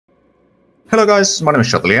Hello guys, my name is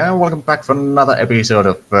Chatelier. Welcome back for another episode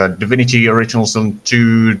of Divinity Original Sin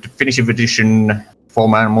 2 Definitive Edition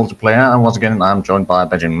 4-man multiplayer. And once again, I'm joined by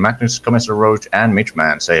Benjamin Magnus, Commissar Roach, and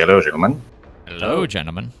Midgeman. Say hello, gentlemen. Hello,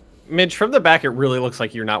 gentlemen. Midge, from the back, it really looks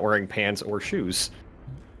like you're not wearing pants or shoes.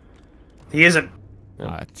 He isn't.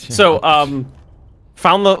 So,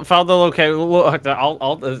 found the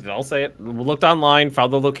location. I'll say it. Looked online,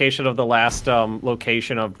 found the location of the last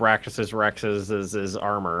location of Rex's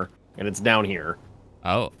armor, and it's down here.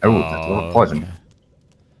 Oh, that's a lot of poison.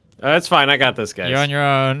 It's fine. I got this, guys. You're on your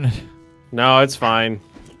own. No, it's fine.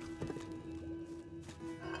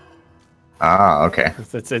 Ah, okay.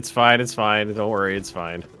 It's fine. It's fine. Don't worry. It's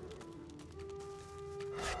fine.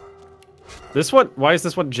 This one, why is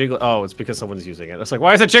this one jiggling? Oh, it's because someone's using it. It's like,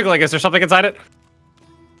 why is it jiggling? Is there something inside it?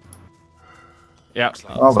 Yeah.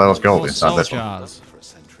 Oh, that was gold inside this one. Jars.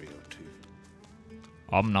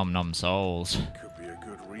 Om nom nom souls.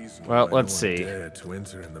 Well, let's see.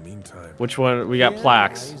 Which one? We got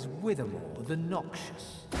plaques.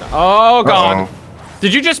 Oh, God.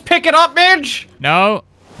 Did you just pick it up, Midge? No.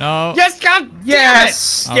 No. Yes, God.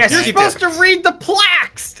 Yes. Damn it. Yes. You're supposed to read the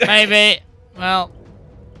plaques. Maybe. Well,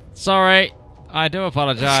 sorry. I do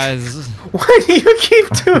apologize. Why do you keep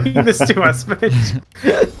doing this to us, Midge?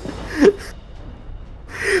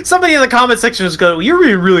 Somebody in the comment section is going, "You're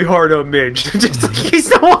being really hard on Midge." Just like he's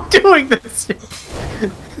the one doing this.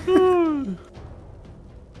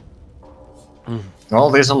 Well,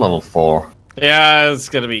 these are level 4. Yeah, it's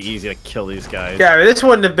gonna be easy to kill these guys. Yeah, this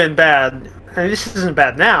wouldn't have been bad. I mean, this isn't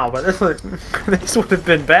bad now, but this would have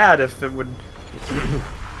been bad if it would.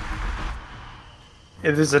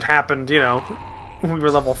 If this had happened, you know, when we were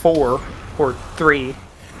level 4 or 3.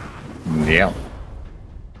 Yeah.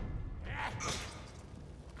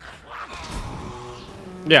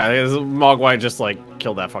 Yeah, Mogwai just like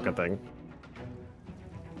killed that fucking thing.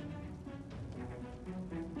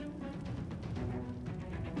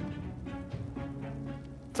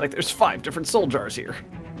 It's like there's 5 different soul jars here.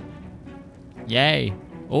 Yay.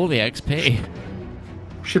 All the XP.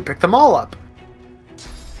 Should pick them all up.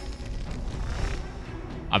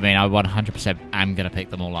 I mean, I 100% am going to pick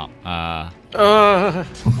them all up.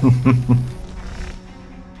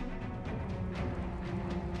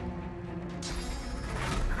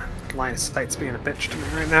 Line of sight's being a bitch to me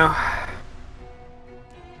right now.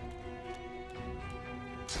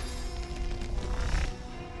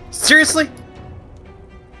 Seriously?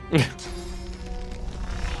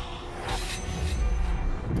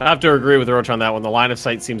 I have to agree with Roach on that one. The line of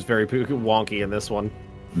sight seems very wonky in this one.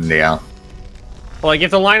 Yeah. Like,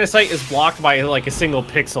 if the line of sight is blocked by, like, a single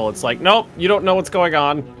pixel, it's like, nope, you don't know what's going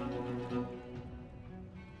on.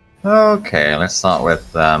 Okay, let's start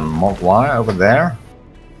with Mogwai over there.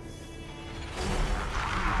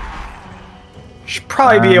 Should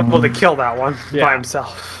probably be able to kill that one by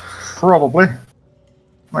himself. Probably.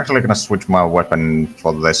 I'm actually gonna switch my weapon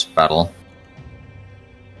for this battle.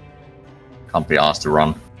 Can't be asked to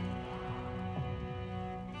run.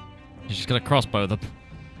 You're just going to crossbow them.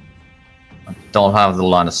 I don't have the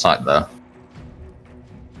line of sight though.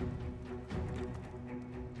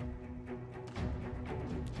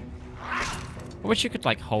 I wish you could,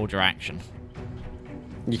 like, hold your action.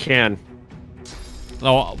 You can.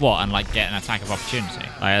 Oh, what? And, like, get an attack of opportunity?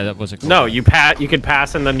 That was a cool No, thing. you can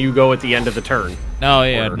pass and then you go at the end of the turn. No,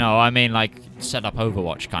 yeah, no, I mean, like, set up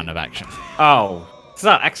Overwatch kind of action. Oh. It's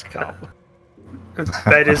not XCOM.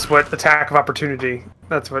 That is what attack of opportunity.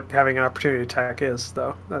 That's what having an opportunity attack is,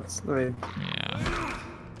 though. That's, I mean... Yeah.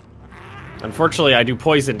 Unfortunately, I do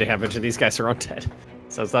poison damage and these guys are undead.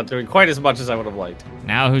 So it's not doing quite as much as I would have liked.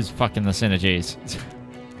 Now who's fucking the synergies?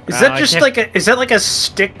 Is that just like a... Is that like a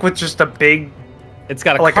stick with just a big... It's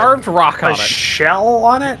got a like carved rock on a it. shell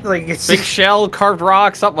on it? Like it's... Big shell, carved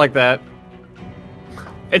rock, something like that.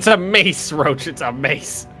 It's a mace, Roach. It's a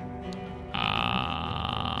mace.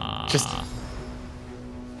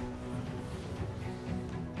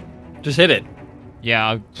 Just hit it.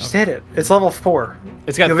 Yeah. Just hit it. It's level 4.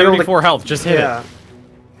 It's got 34 health. Just hit it.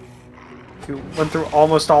 You went through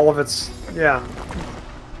almost all of its... Yeah.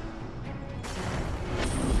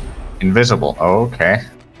 Invisible. Okay.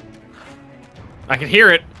 I can hear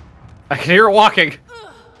it. I can hear it walking.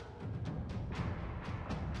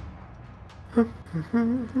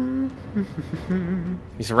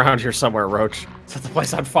 He's around here somewhere, Roach. Set the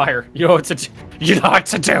place on fire. You know what to do. You know what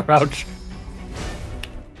to do, Roach.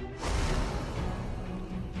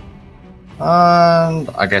 And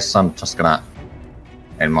I guess I'm just gonna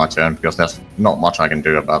end my turn because there's not much I can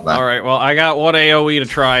do about that. Alright, well, I got one AoE to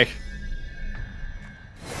try.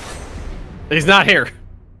 He's not here.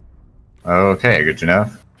 Okay, good to know.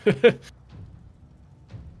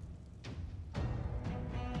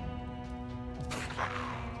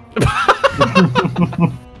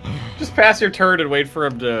 Just pass your turn and wait for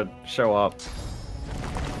him to show up.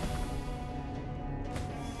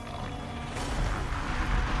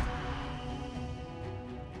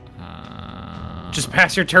 Just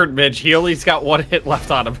pass your turn, Midge. He only's got 1 hit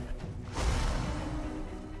left on him.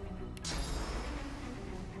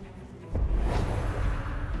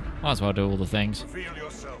 Might as well do all the things.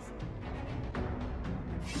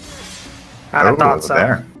 I thought so.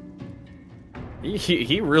 There.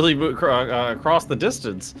 He really moved across the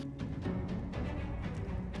distance.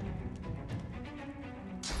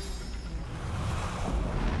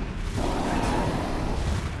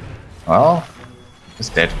 Well, it's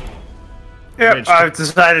dead. Yep, Midge. I've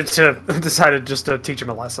decided just to teach him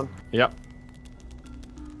a lesson. Yep.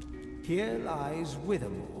 Here lies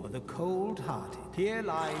Withermore, the cold-hearted. Here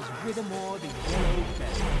lies Withermore, the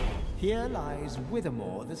yellow-bellied. Here lies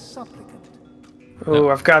Withermore, the supplicant. Oh,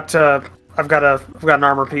 I've got an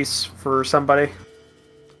armor piece for somebody.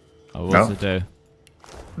 Oh, what's it do?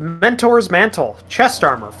 Mentor's Mantle, chest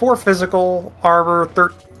armor, 4 physical armor,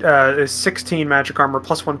 16 magic armor,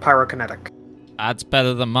 +1 pyrokinetic. That's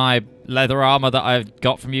better than my leather armor that I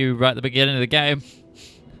got from you right at the beginning of the game.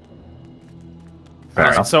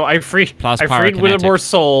 Alright, so I freed pyrokinetic. Withermore's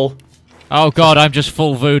soul. Oh god, I'm just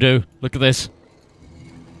full voodoo. Look at this.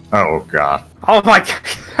 Oh god. Oh my god,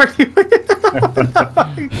 are you...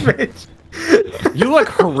 Mitch. You look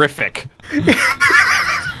horrific.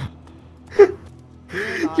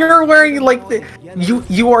 You're wearing like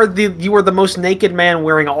you are the most naked man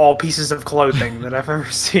wearing all pieces of clothing that I've ever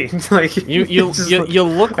seen. Like you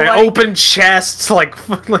look like open chests, like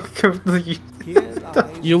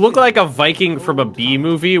you look like a Viking from a B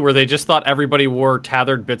movie where they just thought everybody wore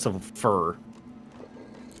tethered bits of fur.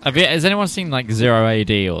 Has anyone seen like 0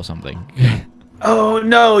 AD or something? Oh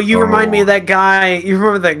no, you remind me of that guy. You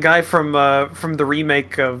remember that guy from the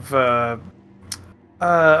remake of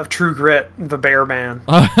True Grit, the Bear Man.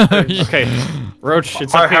 Okay, Roach,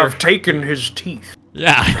 it's I up here. have taken his teeth.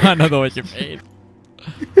 Yeah, I know what you mean.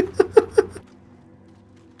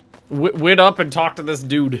 Wit up and talk to this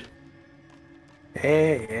dude.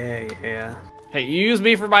 Hey. Hey, you use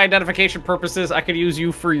me for my identification purposes. I could use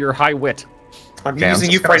you for your high wit. I'm Okay, using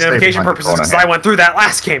I'm you just for gonna stay identification behind the purposes because corner I went through that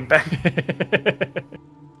last game, Ben.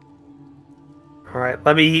 All right,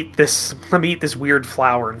 let me eat this. Let me eat this weird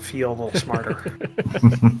flower and feel a little smarter.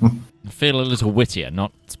 Feel a little wittier,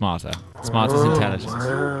 not smarter. Smarter's intelligence.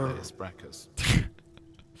 Wow.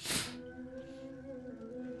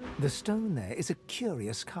 The stone there is a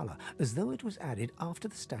curious color, as though it was added after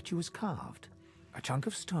the statue was carved. A chunk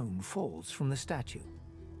of stone falls from the statue.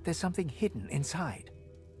 There's something hidden inside.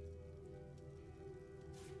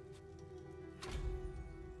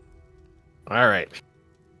 All right.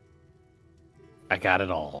 I got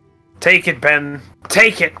it all. Take it, Ben.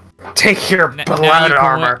 Take it. Take your blood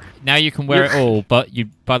armor. Now you can wear it all, but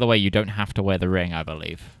by the way, you don't have to wear the ring, I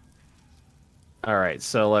believe. All right,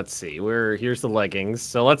 so let's see. Here's the leggings.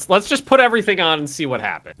 So let's just put everything on and see what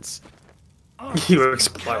happens. You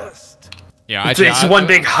explode. Yeah, It's one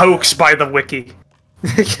big hoax by the wiki.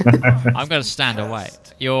 I'm going to stand away.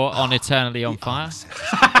 You're on eternally on fire.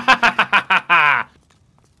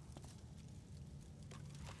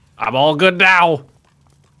 I'm all good now.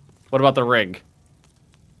 What about the ring?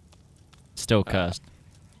 Still cursed.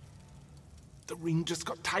 The ring just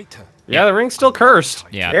got tighter. Yeah, the ring's still cursed.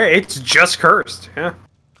 Yeah. Yeah, it's just cursed. Yeah.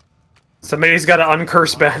 Somebody's got to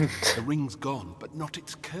uncurse Ben. The ring's gone, but not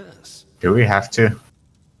its curse. Do we have to?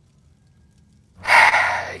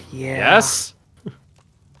 Yeah. Yes.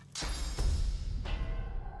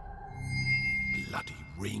 Bloody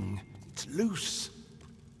ring. It's loose.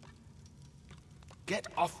 Get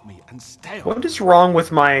off me and stay off. What is wrong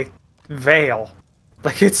with my veil?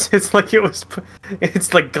 Like it's like it's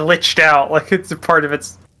like glitched out. Like it's a part of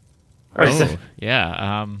its. Oh,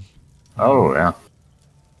 yeah. Oh, yeah.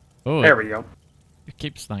 Oh, There we go. it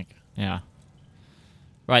keeps like, yeah.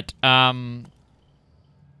 Right.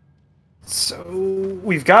 So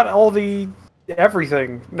we've got all the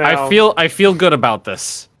everything now. I feel good about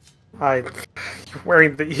this. You're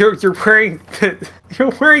wearing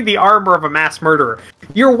the armor of a mass murderer.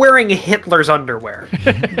 You're wearing Hitler's underwear.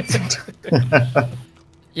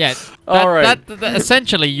 Yeah. All right. That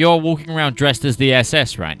essentially, you're walking around dressed as the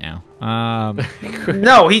SS right now.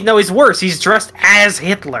 No, he's worse. He's dressed as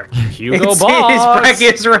Hitler. Hugo It's Boss.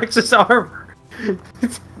 his Rex's armor.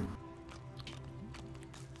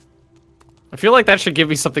 I feel like that should give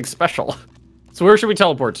me something special. So where should we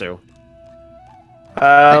teleport to?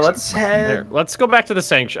 Let's head. There. Let's go back to the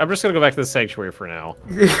sanctuary. I'm just gonna go back to the sanctuary for now.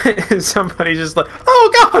 Somebody just like,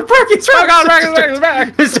 oh god, Berkey's back! Oh god, Berkey's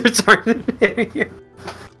back! Starts hitting you.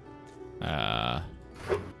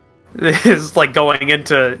 It's like going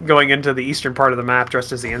into the eastern part of the map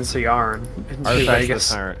dressed as the NCR and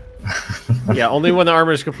Artifacts pirate. Yeah, only when the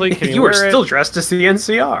armor is complete can you wear are still dressed as the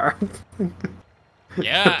NCR.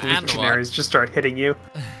 Yeah, the and legionaries just start hitting you.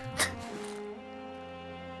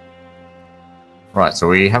 Right, so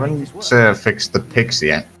we haven't fixed the pigs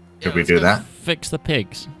yet. Did we do that? Fix the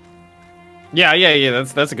pigs. Yeah.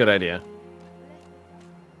 That's a good idea.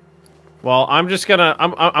 Well, I'm just gonna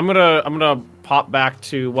I'm gonna pop back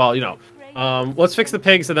to let's fix the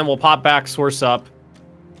pigs and then we'll pop back, source up,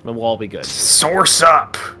 and we'll all be good. Source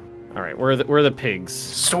up. All right, where are the pigs?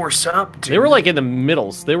 Source up, dude. They were like in the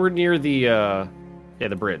middles. They were near the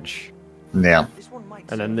bridge. Yeah.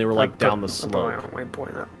 And then they were like down the slope.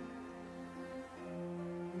 Waypoint up.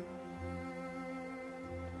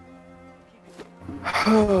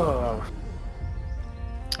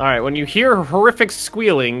 All right, when you hear horrific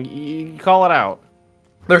squealing, you call it out.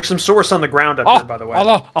 There's some source on the ground up there, by the way.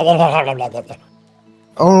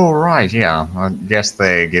 Oh, right, yeah. I guess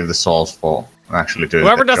they give the souls for actually doing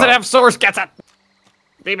Whoever the doesn't job. have source gets it.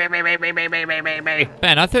 Ben,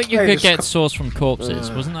 I thought you could get source from corpses.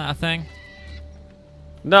 Wasn't that a thing?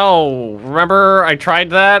 No, remember I tried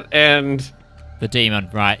that and The demon,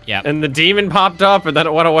 right, yeah. the demon popped up and then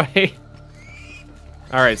it went away.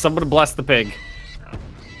 All right, somebody bless the pig.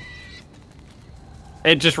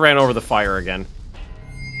 It just ran over the fire again.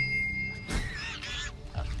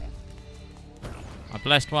 I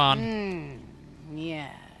blessed one. Yeah.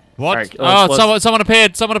 What? Right, someone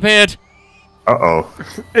appeared! Someone appeared! Uh-oh.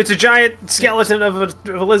 It's a giant skeleton of a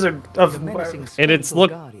lizard. And it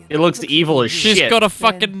looks evil as shit. She's got a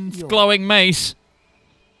fucking glowing mace.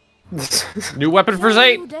 New weapon for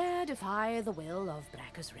Zate. You dare defy the will of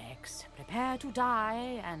Brachus Rex. Prepare to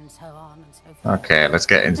die, and so on and so forth. Okay, let's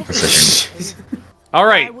get into position. All Why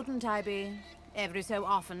right. wouldn't I be? Every so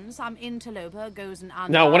often, some interloper goes and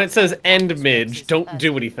Now, when it says end Brachus Midge, Rex's don't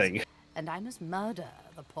do earthly anything. and I must murder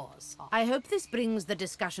the poor soul. I hope this brings the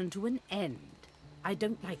discussion to an end. I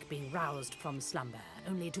don't like being roused from slumber,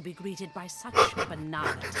 only to be greeted by such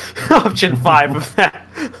banality. Option 5 of that.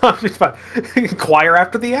 Option 5. Inquire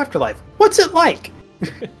after the afterlife. What's it like?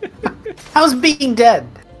 How's being dead?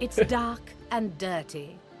 It's dark and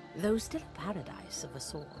dirty, though still a paradise of a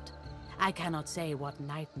sort. I cannot say what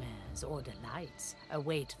nightmares or delights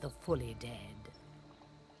await the fully dead.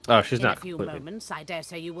 Oh, she's In not a few completely. moments, I dare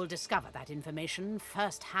say you will discover that information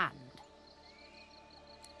firsthand.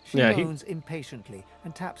 She Yeah, moans impatiently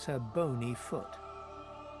and taps her bony foot.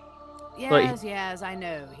 Yes, I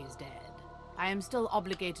know he's dead. I am still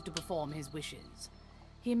obligated to perform his wishes.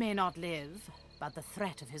 He may not live, but the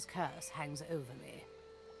threat of his curse hangs over me.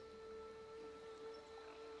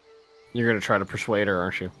 You're gonna try to persuade her,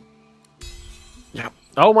 aren't you? Yeah.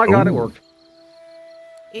 Oh my god, it worked.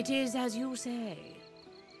 It is as you say.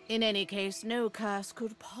 In any case, no curse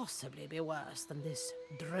could possibly be worse than this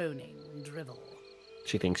droning drivel.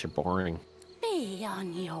 She thinks you're boring. Be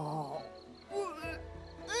on your...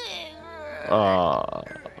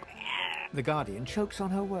 The Guardian chokes on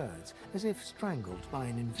her words, as if strangled by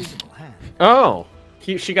an invisible hand. Oh,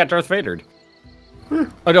 she got Darth Vadered. Oh,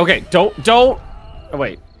 okay, don't. Oh,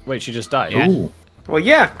 wait, she just died. Yeah. Ooh. Well,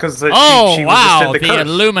 yeah, because she wow, resisted the the curse.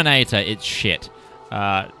 Illuminator, it's shit.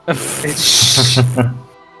 I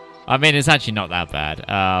mean, it's actually not that bad.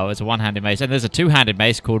 It's a one-handed mace, and there's a two-handed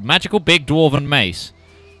mace called Magical Big Dwarven Mace.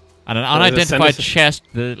 And an unidentified chest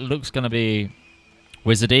that looks going to be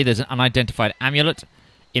wizardy. There's an unidentified amulet,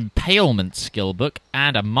 impalement skill book,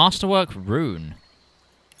 and a masterwork rune.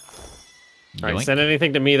 All right, Yoink. send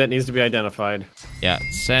anything to me that needs to be identified. Yeah,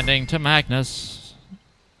 sending to Magnus.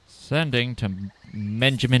 Sending to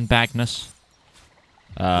Midgeman Magnus.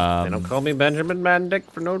 They don't call me Benjamin Mandick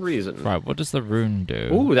for no reason. Right, what does the rune do?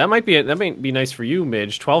 Ooh, that might be nice for you,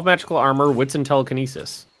 Midge. 12 magical armor, wits and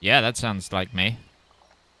telekinesis. Yeah, that sounds like me.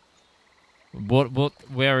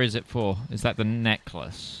 Where is it for? Is that the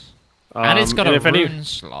necklace? And it's got a rune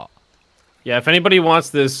slot. Yeah, if anybody wants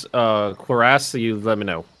this cuirass, you let me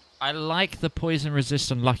know. I like the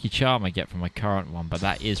poison-resistant Lucky Charm I get from my current one, but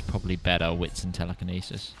that is probably better, wits and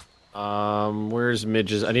telekinesis. Where's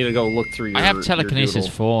Midge's? I need to go look through your... I have telekinesis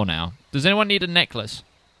your 4 now. Does anyone need a necklace?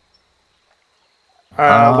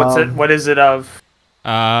 What is it of?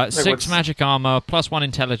 6 magic armor, plus 1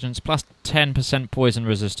 intelligence, plus 10% poison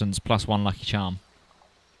resistance, plus 1 lucky charm.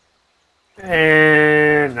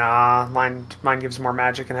 Nah, mine gives more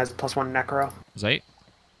magic and has +1 necro. Zate?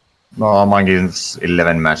 No, mine gives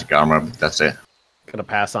 11 magic armor, but that's it. Gonna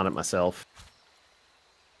pass on it myself.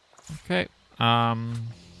 Okay. I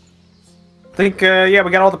think, yeah,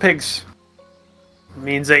 we got all the pigs.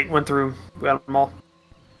 Me and Zate went through. We got them all. Okay, All right, so we got all the pigs. we got all the pigs. Means 8 went through.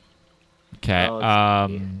 We got them all. Okay.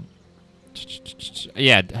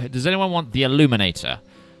 Yeah. Does anyone want the Illuminator?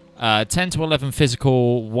 10 to 11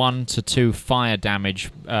 physical, 1 to 2 fire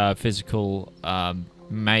damage. Physical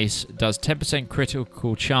mace does 10%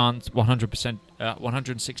 critical chance, 100%,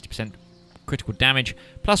 160% critical damage,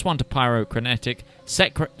 +1 to pyrokinetic.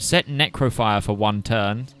 Set necrofire for 1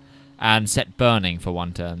 turn, and set burning for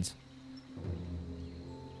 1 turn.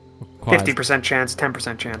 50% chance,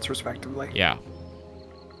 10% chance, respectively. Yeah.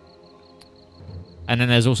 And then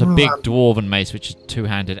there's also big dwarven mace, which is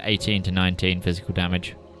 2-handed, 18 to 19 physical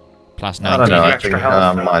damage, +19. I don't know. I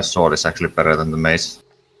think my sword is actually better than the mace,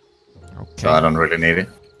 so I don't really need it.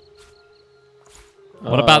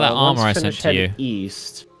 What about that armor I sent to you?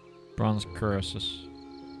 East. Bronze cuirasses.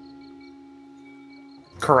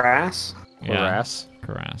 Cuirass? Cuirass.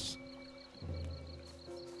 Cuirass.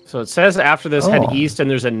 So it says after this, head east, and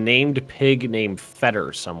there's a named pig named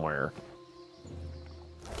Fetter somewhere.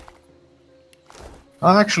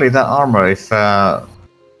 Oh, actually, that armor, if that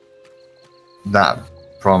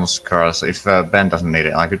bronze cuirass, if Ben doesn't need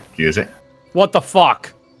it, I could use it. What the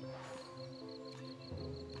fuck?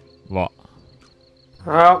 What?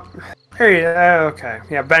 Oh, here you go. Okay.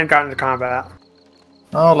 Yeah, Ben got into combat.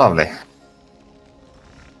 Oh, lovely.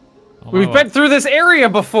 We've been through this area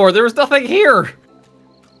before. There was nothing here.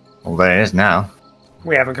 Well, there it is now.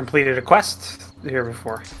 We haven't completed a quest here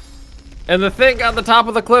before. And the thing on the top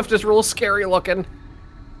of the cliff is real scary looking.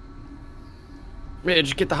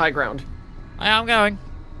 Midge, get the high ground. I'm going.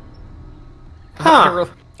 Huh.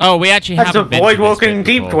 Oh, we actually That's a haven't been to this void-walking bit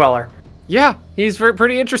deep before. dweller. Yeah, he's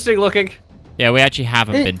pretty interesting looking. Yeah, we actually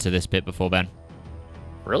haven't been to this bit before, Ben.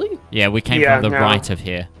 Really? Yeah, we came from the right of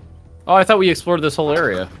here. Oh, I thought we explored this whole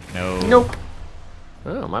area. No. Nope.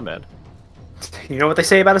 Oh, my bad. You know what they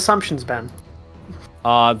say about assumptions, Ben?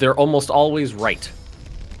 They're almost always right.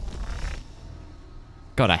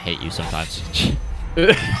 God, I hate you sometimes.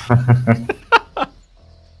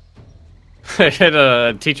 I had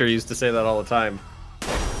a teacher who used to say that all the time.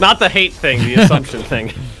 Not the hate thing, the assumption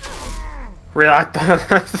thing. Really? I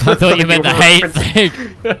thought you meant the hate thing.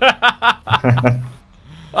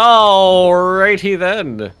 Alrighty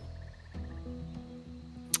then.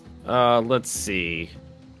 Let's see.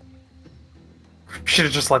 Should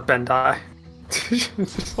have just let Ben die.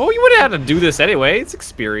 Well, you would have had to do this anyway. It's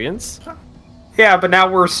experience. Yeah, but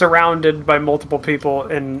now we're surrounded by multiple people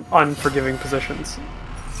in unforgiving positions.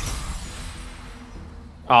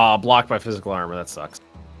 Blocked by physical armor. That sucks.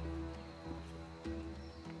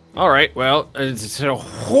 Alright, well,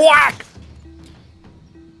 whack!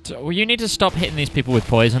 Well, you need to stop hitting these people with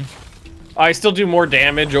poison. I still do more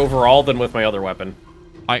damage overall than with my other weapon.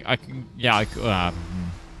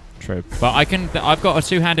 True. But I've got a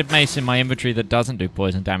 2-handed mace in my inventory that doesn't do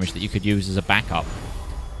poison damage that you could use as a backup.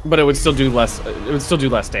 But it would still do less. It would still do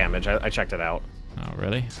less damage. I checked it out. Oh,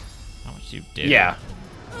 really? How much do you do? Yeah.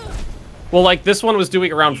 Well, like this one was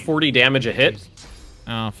doing around 40 damage a hit.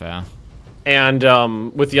 Oh, fair. And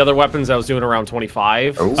with the other weapons, I was doing around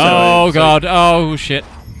 25. Oh, oh god! Oh shit!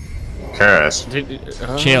 Curse.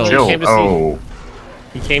 Chill.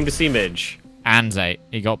 He came to see Midge. And Zate.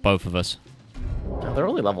 He got both of us. Oh, they're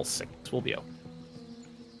only level 6. We'll be okay.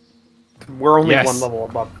 We're only one level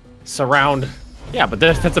above. Surround. Yeah, but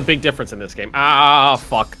that's a big difference in this game. Ah,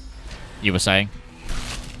 fuck. You were saying?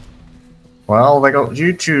 Well, they got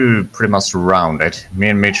you two pretty much surrounded. Me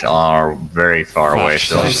and Mitch are very far away.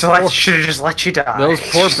 So should have just let you die. Those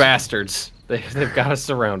poor bastards. They've got us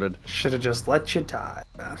surrounded. Should have just let you die.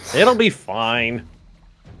 It'll be fine.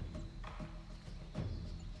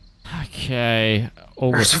 Okay.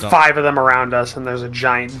 There's 5 of them around us, and there's a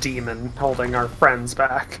giant demon holding our friends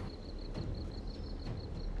back.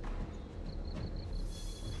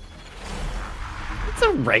 It's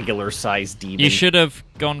a regular-sized demon. You should have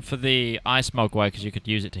gone for the ice mogwai because you could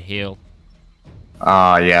use it to heal.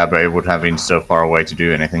 Yeah, but it would have been so far away to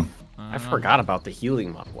do anything. I forgot about the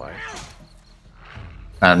healing mogwai.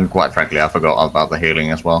 And quite frankly, I forgot about the healing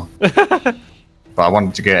as well. But I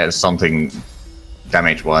wanted to get something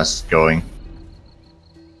damage-wise going.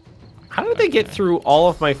 How did they get through all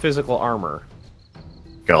of my physical armor?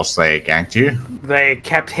 Because they ganked you? They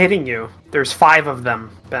kept hitting you. There's 5 of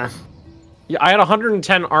them, Ben. Yeah, I had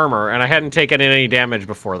 110 armor, and I hadn't taken any damage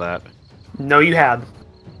before that. No, you had.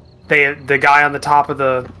 The guy on the top of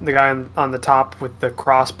the guy on the top with the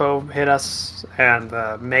crossbow hit us, and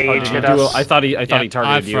the mage hit us. I thought he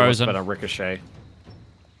targeted you. Frozen. But a ricochet.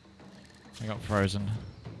 I got frozen.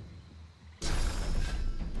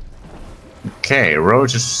 Okay,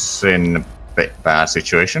 Roach is in a bit bad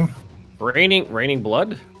situation. Raining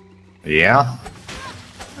blood? Yeah.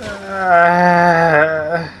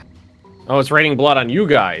 Oh, it's raining blood on you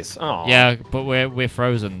guys. Oh. Yeah, but we're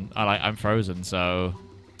frozen. I'm frozen, so...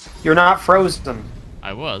 You're not frozen.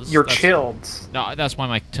 I was. You're chilled. No, that's why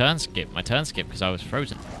my turn skipped. My turn skipped because I was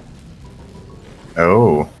frozen.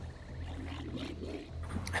 Oh.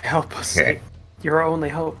 Help us. Okay. Your only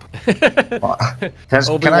hope. Well, can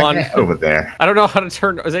Obi-Wan. I get over there? I don't know how to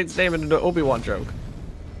turn Zane's name into an Obi-Wan joke.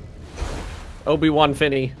 Obi-Wan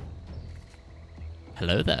Finney.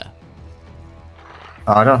 Hello there.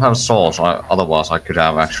 I don't have swords, otherwise I could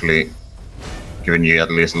have actually given you at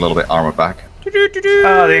least a little bit armor back.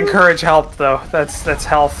 Oh, the encourage helped though. That's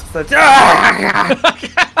health. That's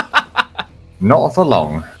Not for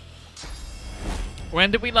long. When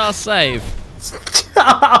did we last save?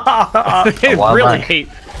 They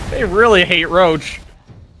really hate Roach.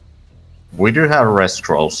 We do have rest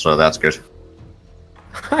scrolls, so that's good.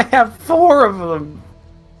 I have 4 of them.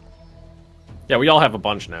 Yeah, we all have a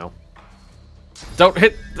bunch now. Don't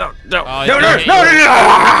hit. No.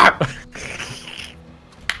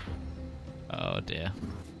 Oh dear.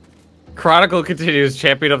 Chronicle continues.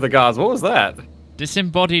 Champion of the gods. What was that?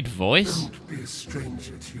 Disembodied voice? Don't be a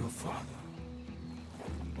stranger to your father.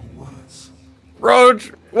 Or worse.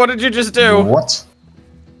 Roach, what did you just do? What?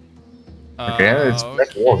 Okay, it's black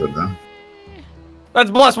water then. That's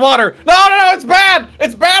blessed water. No, it's bad.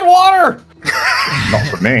 It's bad water. Not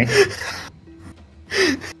for me.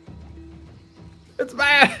 It's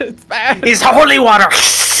bad. It's bad. It's holy water.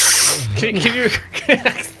 Can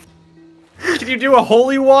you do a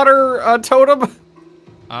holy water totem?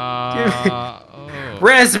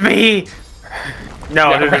 Res me.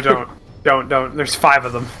 No, don't. There's 5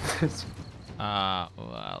 of them.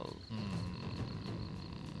 Well.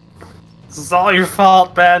 This is all your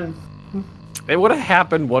fault, Ben. It would have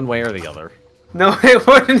happened one way or the other. No, it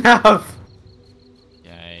wouldn't have.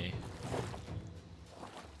 Yay.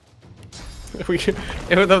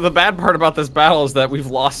 The bad part about this battle is that we've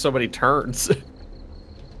lost so many turns.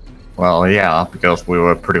 Well, yeah, because we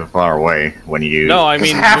were pretty far away when you... No, I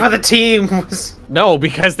mean... half of the team was... No,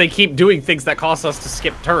 because they keep doing things that cost us to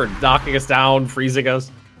skip turns. Knocking us down, freezing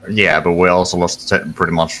us. Yeah, but we also lost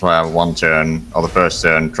pretty much one turn, or the first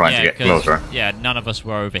turn, trying to get closer. Yeah, none of us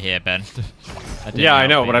were over here, Ben. Yeah, I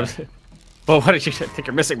know, but I'm... But what did you think?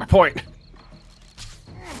 You're missing my point.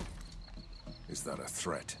 Is that a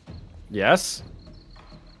threat? Yes.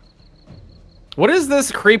 What is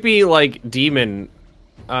this creepy, like, demon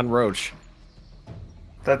on Roach?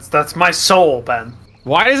 That's my soul, Ben.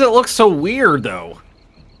 Why does it look so weird, though?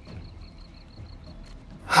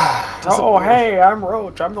 Oh, hey, I'm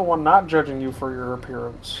Roach. I'm the one not judging you for your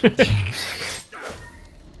appearance.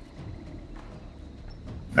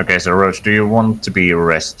 Okay, so Roach, do you want to be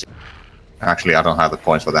arrested? Actually, I don't have the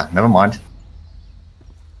points for that. Never mind.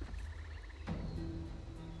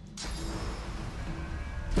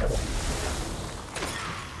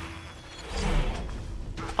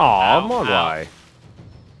 Aw, Mogwai.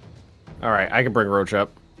 Alright, I can bring Roach up.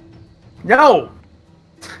 No!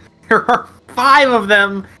 There are 5 of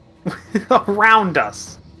them around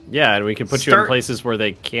us. Yeah, and we can put you in places where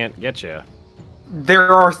they can't get you.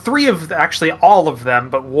 There are 3 of... Actually, all of them,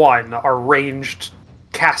 but 1 are ranged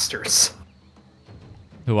casters.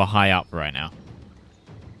 Who are high up right now.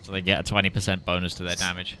 So they get a 20% bonus to their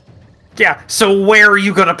damage. Yeah, so where are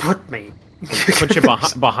you gonna put me? Put you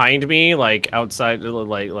behind me, like outside,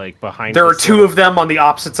 like behind. There are 2 of them on the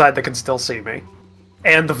opposite side that can still see me,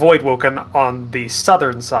 and the Voidwoken on the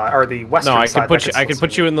southern side or the western side. No, I can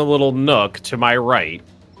put you in the little nook to my right,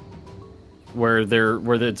 where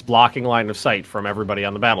it's blocking line of sight from everybody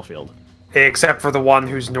on the battlefield, except for the one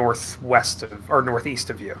who's northwest of or northeast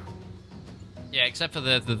of you. Yeah, except for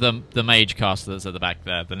the mage caster that's at the back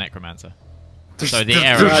there, the necromancer. So the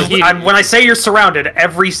when I say you're surrounded,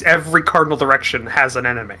 every cardinal direction has an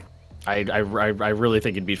enemy. I really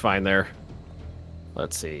think you'd be fine there.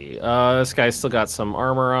 Let's see. This guy's still got some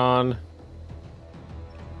armor on.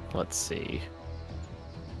 Let's see.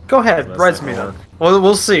 Go ahead, res me then. Well,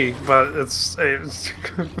 we'll see, but it's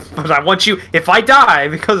but I want you. If I die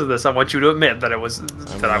because of this, I want you to admit that I was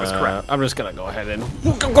correct. I'm just gonna go ahead and.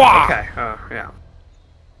 Okay. Yeah.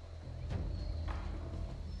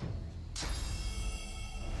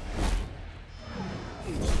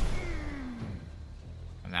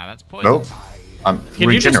 Now that's poison. Nope. I'm Can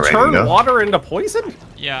you just turn water into poison?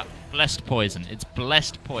 Yeah, blessed poison. It's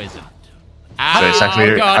blessed poison. So it's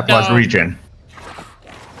actually applies regen.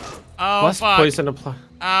 Oh, blessed fuck. Poison apply.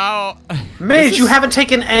 Ow. Mage, you haven't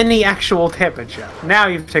taken any actual damage yet. Now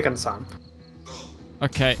you've taken some.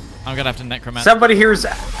 Okay, I'm gonna have to necromancy. Somebody here's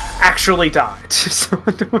actually died.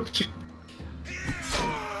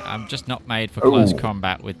 I'm just not made for close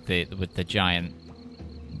combat with the giant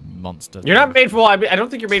monster. You're not made for. Well, I don't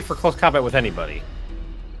think you're made for close combat with anybody.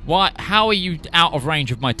 What? How are you out of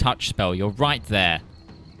range of my touch spell? You're right there.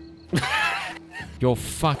 You're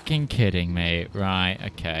fucking kidding me. Right,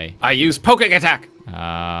 okay. I use poking attack.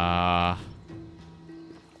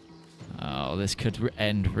 Oh, this could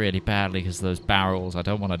end really badly because of those barrels. I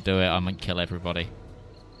don't want to do it. I'm gonna kill everybody.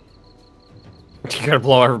 You gotta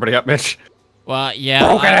blow everybody up, Mitch. Well, yeah.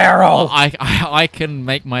 Broken arrow. I can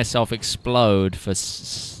make myself explode for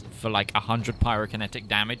like 100 pyrokinetic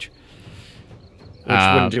damage. Which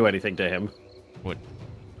wouldn't do anything to him. Would.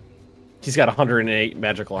 He's got 108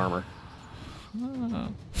 magical armor.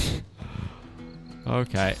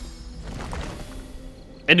 Okay.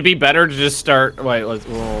 It'd be better to just start. Wait, let's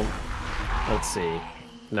see.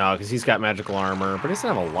 No, because he's got magical armor, but he doesn't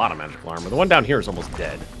have a lot of magical armor. The one down here is almost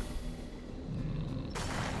dead.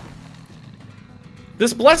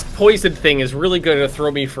 This blessed poison thing is really going to throw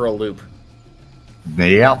me for a loop.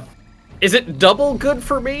 Yeah. Is it double good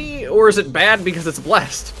for me, or is it bad because it's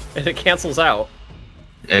blessed and it cancels out?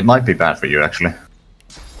 It might be bad for you, actually.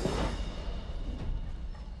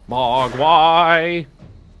 Mogwai.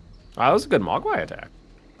 Ah, that was a good Mogwai attack.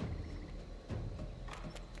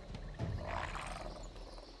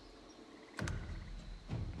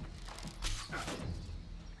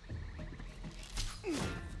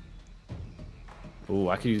 Ooh,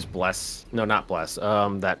 I could use bless. No, not bless.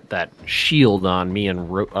 That shield on me and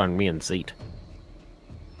Zate.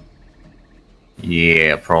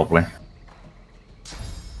 Yeah, probably.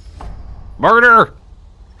 Murder!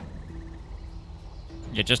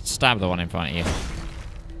 You just stab the one in front of you.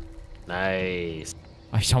 Nice.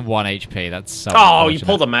 He's on 1 HP. That's so. Oh, you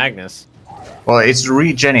pulled a Magnus. Well, it's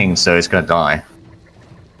regenning, so it's gonna die.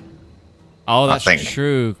 Oh, that's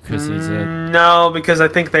true. Because he's a... No, because I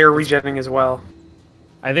think they are regenning as well.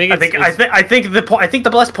 I think the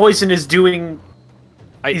blessed poison is doing.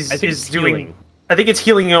 I think it's healing. I think it's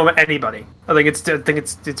healing anybody. I think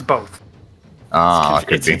it's both. Ah,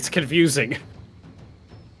 it's confusing.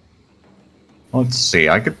 Let's see.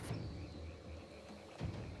 I could.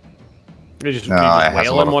 You just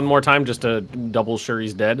wail him one more time just to double sure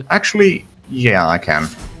he's dead. Actually, yeah, I can.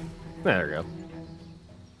 There we go.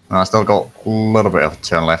 I still got a little bit of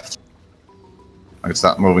turn left. I can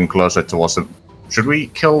start moving closer towards them. Should we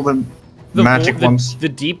kill the magic ones? The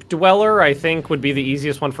deep dweller, I think, would be the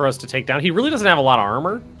easiest one for us to take down. He really doesn't have a lot of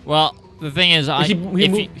armor. Well, the thing is, he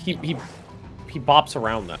bops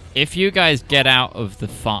around them. If you guys get out of the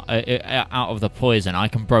poison, I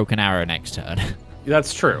can broken arrow next turn.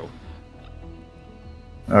 That's true.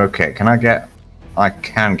 Okay, can I get? I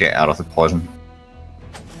can get out of the poison.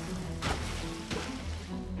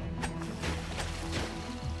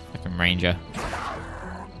 Fucking ranger.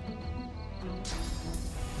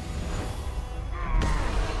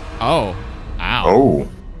 Oh. Ow. Oh.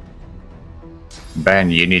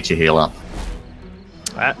 Ben, you need to heal up.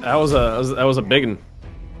 That was a big one.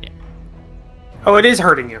 Yeah. Oh, it is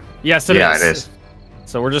hurting you. Yes, it is. Yeah, it is.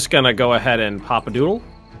 So we're just gonna go ahead and pop a doodle.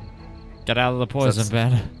 Get out of the poison,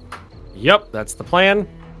 Ben. Yep, that's the plan.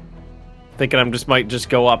 Thinking I might just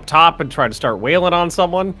go up top and try to start wailing on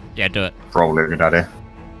someone. Yeah, do it. Probably a good idea.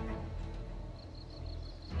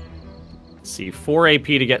 Let's see, 4 AP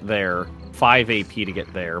to get there, 5 AP to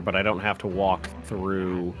get there, but I don't have to walk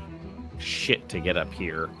through shit to get up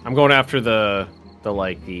here. I'm going after the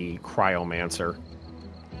cryomancer.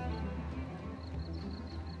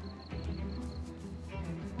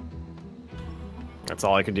 That's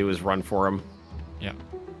all I can do is run for him. Yeah.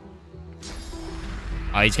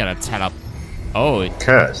 Oh, he's got to tell up. Oh,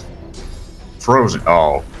 Curse. Frozen.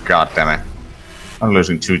 Oh, god damn it. I'm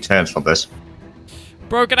losing 2 turns for this.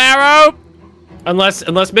 broken arrow!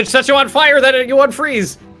 Unless Mitch sets you on fire, then you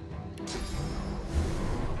unfreeze.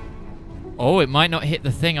 Oh, it might not hit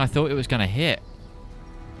the thing I thought it was going to hit.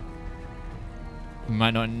 We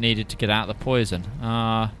might not need it to get out of the poison.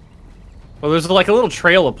 Well, there's like a little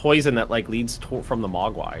trail of poison that like leads from the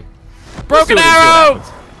Mogwai. Broken arrow!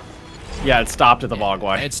 Yeah, it stopped at the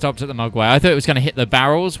Mogwai. It stopped at the Mogwai. I thought it was going to hit the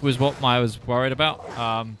barrels, was what I was worried about.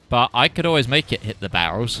 But I could always make it hit the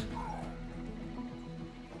barrels.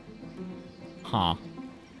 Huh.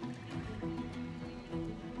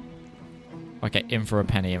 Okay, in for a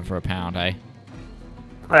penny, in for a pound, eh?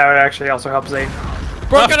 That would actually also help Zane.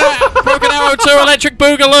 Broken arrow 2, electric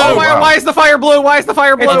boogaloo! Oh, why is the fire blue? Why is the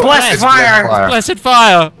fire blue? It's blessed fire! Blessed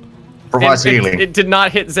fire! Provides healing. It did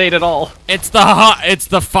not hit Zayd at all. It's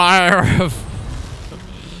the fire of...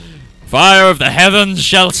 Fire of the heavens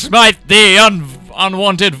shall smite thee,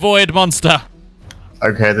 unwanted void monster.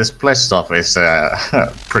 Okay, this blessed stuff is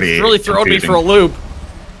pretty. It's really throwing me for a loop.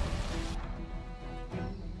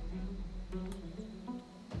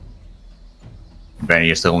 Ben,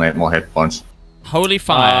 you still need more hit points. Holy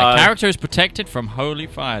fire. Character is protected from holy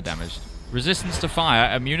fire damage. Resistance to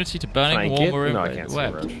fire, immunity to burning, warm, or no, I can't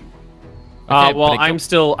web. Okay, well,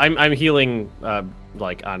 I'm healing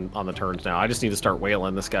like on the turns now. I just need to start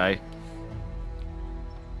wailing this guy.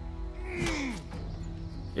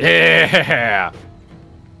 Yeah.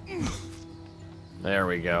 There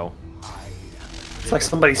we go. It's like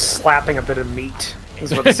somebody slapping a bit of meat.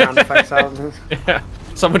 Is what the sound effects sound. Yeah.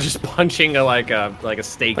 Someone just punching like a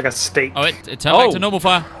steak. Like a steak. Oh, it turned back to normal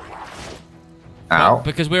fire. Ow. Well,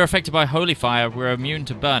 because we're affected by holy fire, we're immune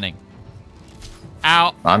to burning.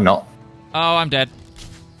 Ow. I'm not. Oh, I'm dead.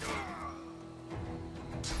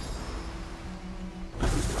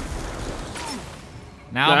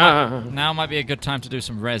 Now might be a good time to do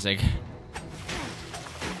some resing.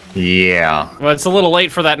 Yeah. Well, it's a little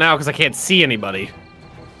late for that now because I can't see anybody.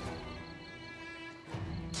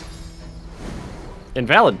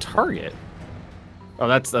 Invalid target. Oh,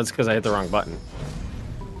 that's because I hit the wrong button.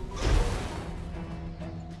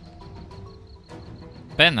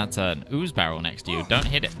 Ben, that's an ooze barrel next to you. Don't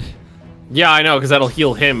hit it. Yeah, I know, because that'll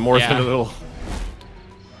heal him more than it'll...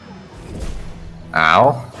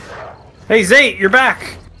 Ow. Hey, Zate, you're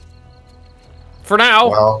back! For now!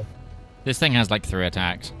 Well... This thing has like 3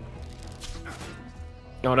 attacks.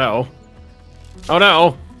 Oh no. Oh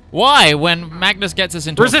no! Why? When Magnus gets us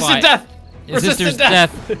into Resistant a fight... death! Resistant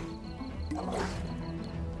death!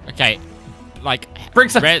 Okay, like... Bring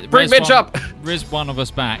Midge up! Riz one of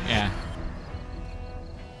us back, yeah.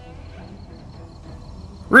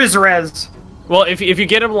 Rizrez! Well, if you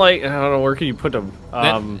get him like... I don't know, where can you put him?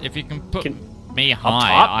 If you can put me high,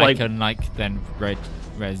 top, I can like then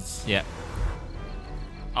res, yeah.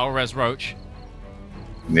 I'll res Roach.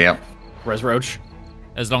 Yep. Res Roach.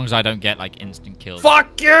 As long as I don't get like instant kills.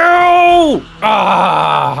 Fuck you!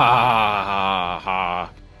 Ah!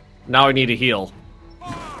 Now I need to heal.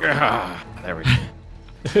 Ah, there we go.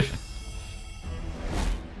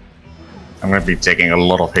 I'm gonna be taking a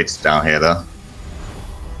lot of hits down here, though.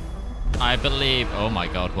 I believe... Oh my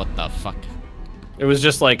god, what the fuck? It was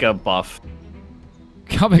just like a buff.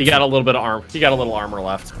 He got a little bit of armor. He got a little armor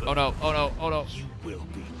left. Oh no, oh no, oh no. You will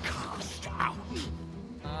be cast out.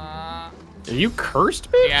 Are you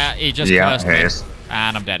cursed, bitch? Yeah, he just cursed me.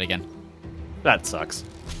 And I'm dead again. That sucks.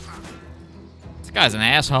 This guy's an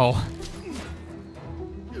asshole.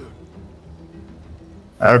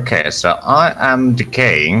 Okay, so I am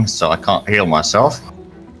decaying, so I can't heal myself.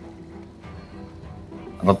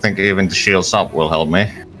 I don't think even the shields up will help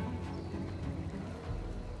me.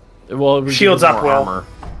 Well, shields up will. Armor.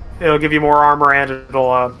 It'll give you more armor, and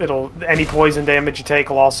it'll any poison damage you take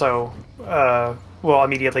will also will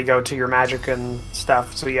immediately go to your magic and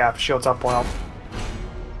stuff. So yeah, shields up will help.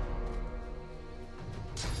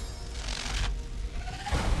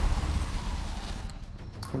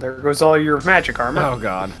 There goes all your magic armor. Oh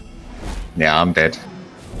god. Yeah, I'm dead.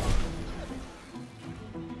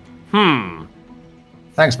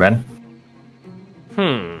 Thanks, Ben.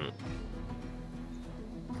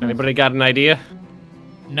 Anybody got an idea?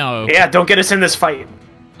 No. Yeah, don't get us in this fight.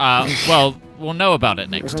 Well, we'll know about it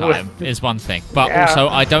next time, is one thing. But also,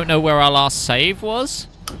 I don't know where our last save was.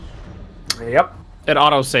 Yep. It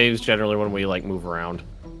auto-saves generally when we, like, move around.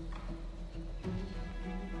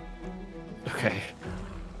 Okay.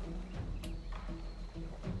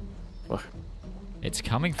 It's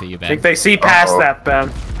coming for you, Ben. I think they see past that,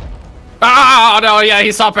 Ben. Ah, no, yeah,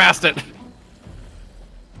 he saw past it.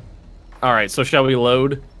 Alright, so shall we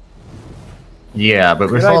load? Yeah,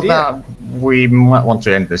 but before that, we might want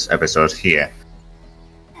to end this episode here.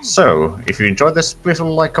 So, if you enjoyed this, please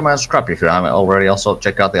like, comment, and subscribe if you haven't already. Also,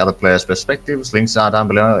 check out the other players' perspectives. Links are down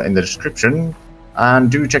below in the description. And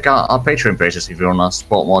do check out our Patreon pages if you want to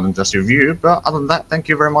support more than just your view. But other than that, thank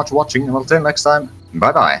you very much for watching, and until next time,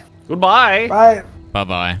 bye-bye. Goodbye. Bye.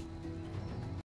 Bye-bye.